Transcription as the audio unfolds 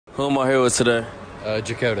Who am I here with today?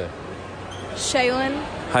 Jakota. Shaylin.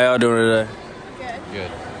 How y'all doing today? Good.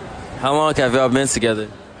 Good. How long have y'all been together?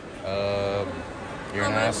 Year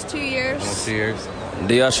and a half. Almost 2 years. Almost 2 years.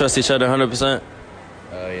 Do y'all trust each other 100%?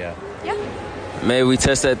 Yeah. Yeah. Maybe we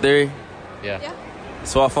test that theory? Yeah. Yeah.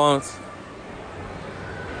 Swap phones?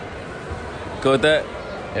 Go with that?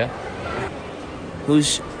 Yeah.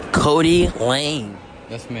 Who's Cody Lane?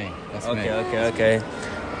 That's me. That's me. Okay.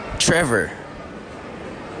 Trevor.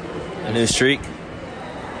 A new streak?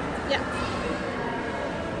 Yeah.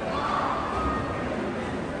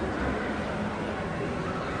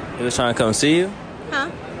 He was trying to come see you? Huh?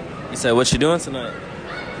 He said, what you doing tonight?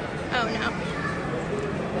 Oh, no.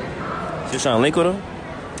 You trying to link with him?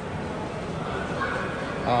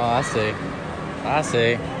 Oh, I see.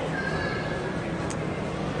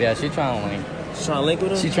 Yeah, she trying to link. You trying to link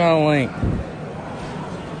with him? She trying to link.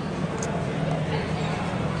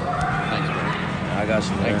 Thanks, bro. I got you,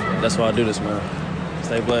 man. Thank you. That's why I do this, man.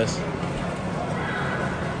 Stay blessed.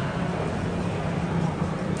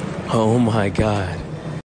 Oh my God.